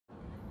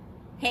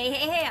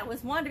Hey, I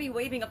was wanting to be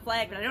waving a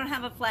flag, but I don't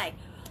have a flag.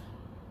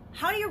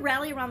 How do you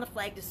rally around the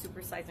flag to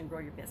supersize and grow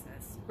your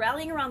business?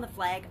 Rallying around the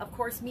flag, of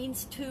course,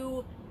 means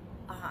to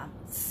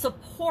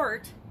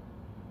support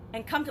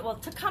and come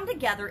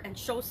together and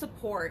show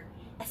support,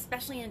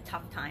 especially in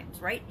tough times,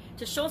 right?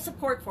 To show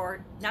support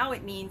for, now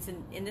it means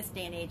in this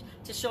day and age,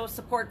 to show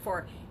support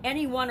for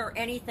anyone or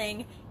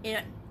anything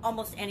in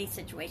almost any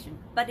situation.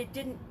 But it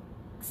didn't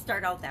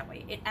start out that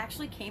way. It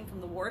actually came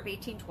from the War of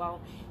 1812,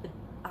 the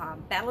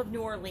Battle of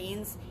New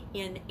Orleans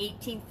in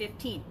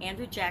 1815.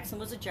 Andrew Jackson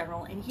was a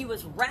general, and he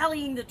was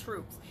rallying the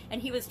troops,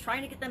 and he was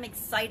trying to get them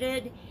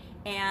excited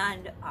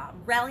and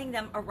rallying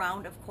them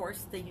around, of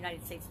course, the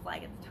United States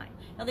flag at the time.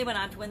 Now, they went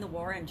on to win the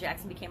war, and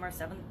Jackson became our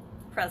 7th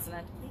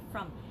president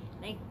from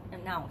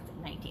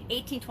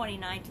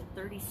 1829 to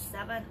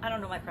 37. I don't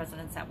know my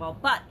presidents that well,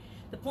 but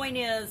the point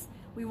is,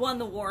 we won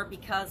the war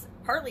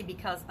partly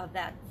because of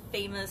that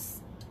famous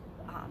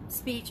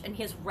speech and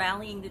his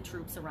rallying the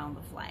troops around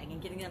the flag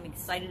and getting them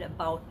excited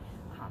about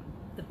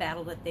the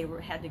battle that they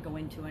had to go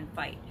into and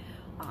fight.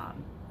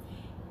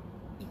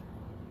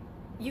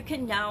 You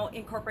can now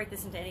incorporate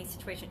this into any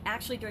situation.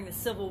 Actually, during the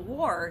Civil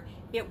War,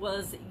 it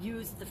was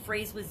used. The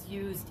phrase was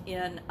used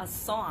in a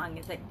song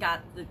that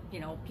got the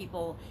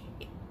people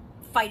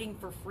fighting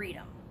for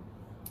freedom.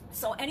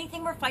 So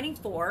anything we're fighting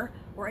for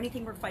or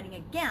anything we're fighting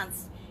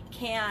against,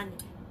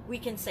 we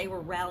can say we're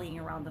rallying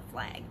around the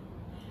flag.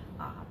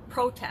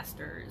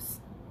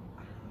 Protesters,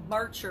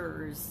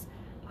 marchers,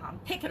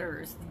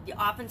 picketers, you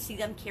often see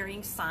them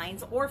carrying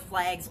signs or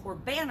flags or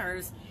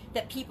banners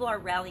that people are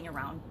rallying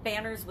around.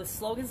 Banners with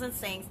slogans and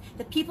sayings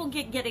that people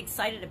get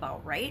excited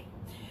about, right?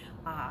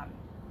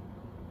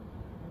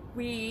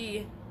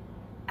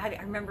 I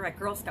remember at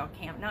Girl Scout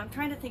camp. Now I'm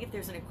trying to think if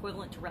there's an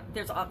equivalent to,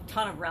 there's a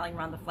ton of rallying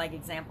around the flag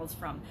examples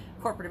from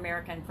corporate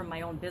America and from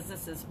my own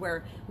businesses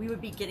where we would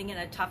be getting in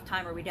a tough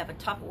time or we'd have a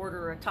tough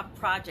order or a tough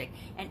project,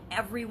 and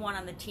everyone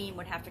on the team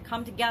would have to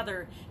come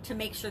together to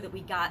make sure that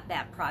we got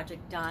that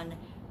project done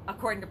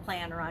according to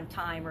plan or on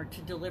time, or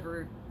to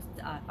deliver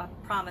a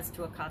promise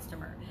to a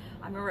customer.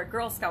 I remember at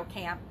Girl Scout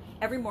camp,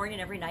 every morning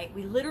and every night,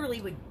 we literally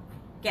would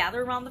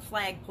gather around the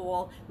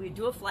flagpole, we would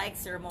do a flag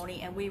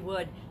ceremony, and we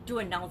would do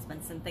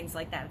announcements and things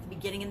like that at the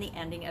beginning and the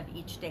ending of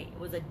each day. It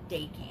was a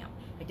day camp.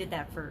 I did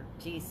that for,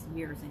 years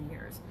and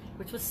years,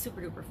 which was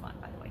super duper fun,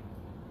 by the way.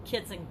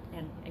 Kids and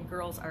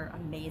girls are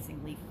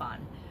amazingly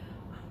fun.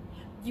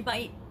 You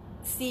might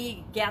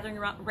see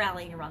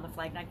rallying around the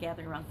flag, not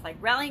gathering around the flag,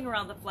 rallying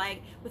around the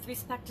flag with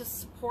respect to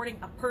supporting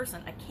a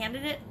person, a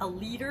candidate, a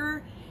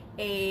leader,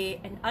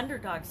 an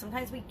underdog.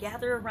 Sometimes we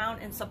gather around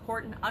and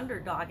support an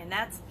underdog, and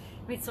that's,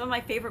 some of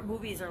my favorite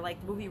movies are like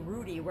the movie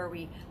Rudy, where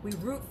we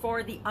root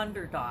for the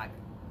underdog.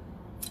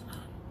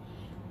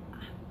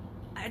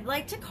 I'd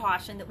like to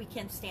caution that we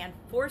can stand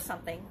for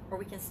something or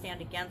we can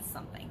stand against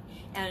something,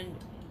 and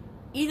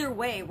either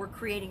way we're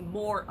creating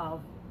more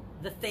of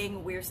the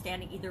thing we're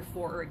standing either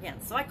for or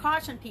against. So I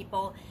caution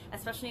people,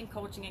 especially in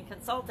coaching and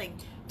consulting,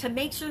 to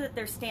make sure that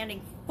they're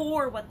standing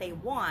for what they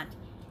want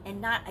and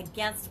not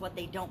against what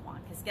they don't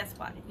want. Because guess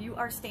what? If you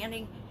are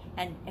standing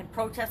and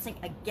protesting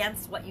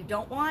against what you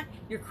don't want,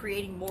 you're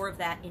creating more of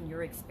that in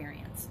your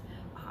experience.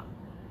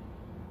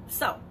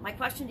 So my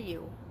question to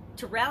you,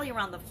 to rally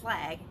around the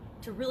flag,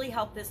 to really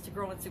help this to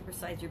grow and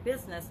supersize your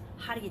business,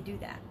 how do you do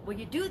that? Well,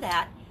 you do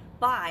that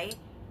by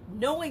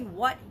knowing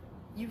what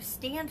you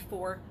stand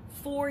for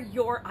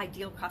your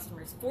ideal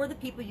customers, for the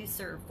people you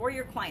serve, for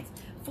your clients,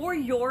 for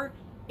your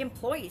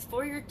employees,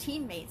 for your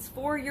teammates,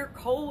 for your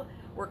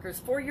co-workers,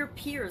 for your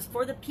peers,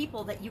 for the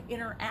people that you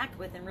interact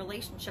with in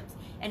relationships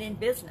and in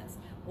business.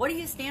 What do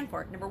you stand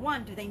for? Number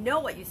one, do they know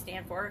what you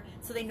stand for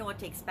so they know what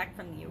to expect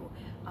from you?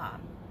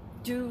 How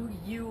do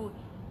you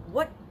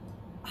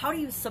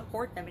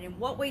support them, and in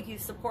what way do you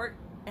support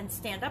and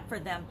stand up for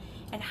them,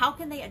 and how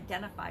can they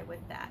identify with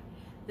that?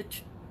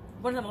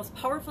 One of the most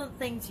powerful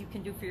things you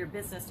can do for your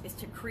business is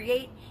to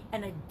create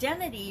an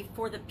identity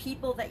for the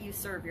people that you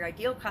serve, your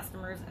ideal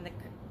customers,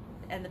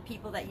 and the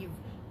people that you've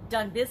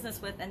done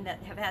business with and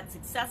that have had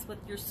success with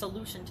your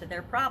solution to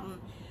their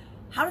problem.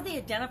 How do they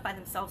identify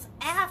themselves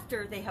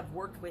after they have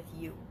worked with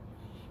you?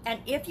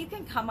 And if you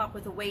can come up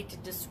with a way to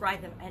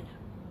describe them, and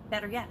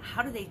better yet,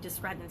 how do they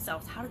describe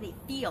themselves? How do they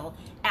feel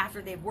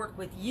after they've worked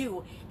with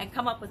you, and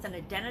come up with an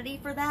identity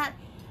for that?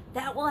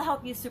 That will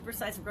help you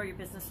supersize and grow your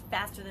business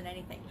faster than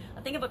anything.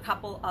 I think of a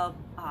couple of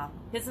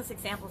business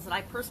examples that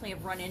I personally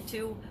have run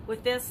into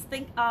with this.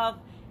 Think of,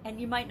 and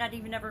you might not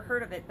even ever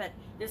heard of it, but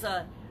there's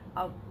a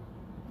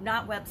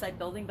not website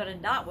building, but a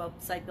not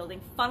website building,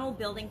 funnel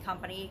building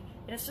company,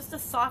 and it's just a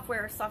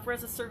software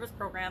as a service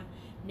program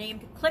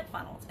named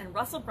ClickFunnels. And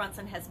Russell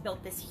Brunson has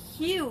built this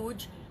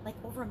huge, like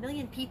over 1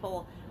 million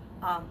people,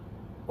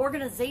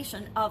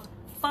 organization of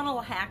funnel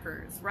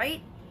hackers,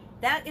 right?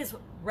 That is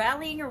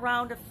rallying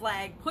around a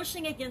flag,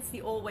 pushing against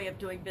the old way of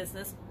doing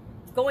business,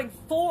 going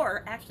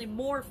for, actually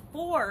more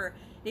for,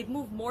 they've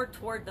moved more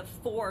toward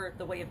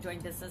the way of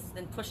doing business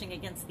than pushing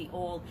against the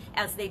old,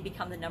 as they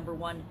become the number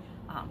one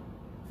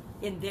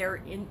in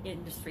their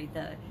industry,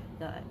 the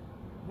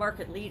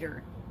market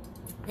leader.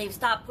 they've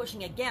stopped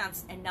pushing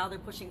against, and now they're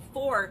pushing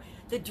for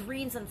the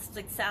dreams and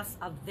success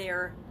of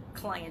their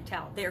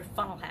clientele, their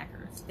funnel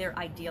hackers, their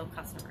ideal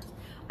customers.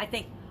 I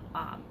think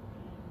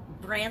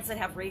brands that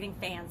have raving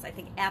fans, I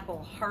think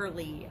Apple,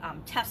 Harley,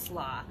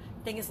 Tesla,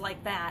 things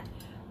like that,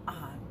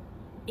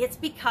 it's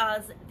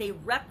because they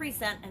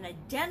represent an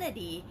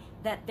identity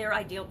that their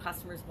ideal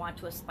customers want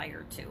to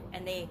aspire to,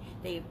 and they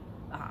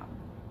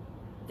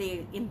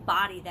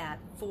embody that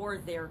for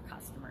their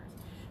customers.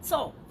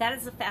 So that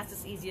is the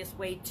fastest, easiest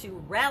way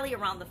to rally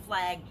around the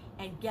flag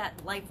and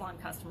get lifelong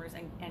customers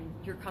and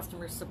your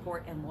customers'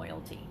 support and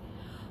loyalty.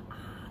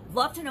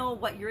 Love to know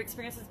what your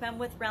experience has been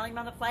with rallying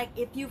around the flag.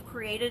 If you've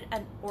created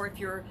or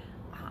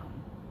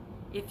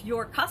if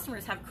your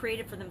customers have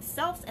created for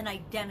themselves an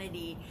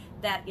identity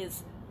that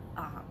is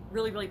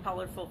really, really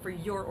powerful for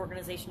your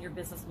organization, your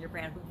business, and your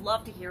brand. We'd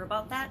love to hear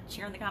about that.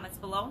 Share in the comments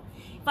below.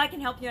 If I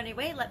can help you in any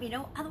way, let me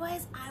know.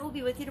 Otherwise, I will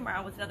be with you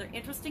tomorrow with another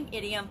interesting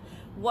idiom.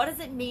 What does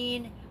it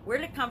mean? Where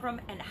did it come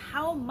from? And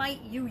how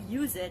might you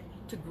use it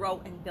to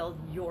grow and build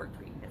your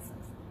dream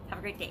business? Have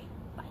a great day.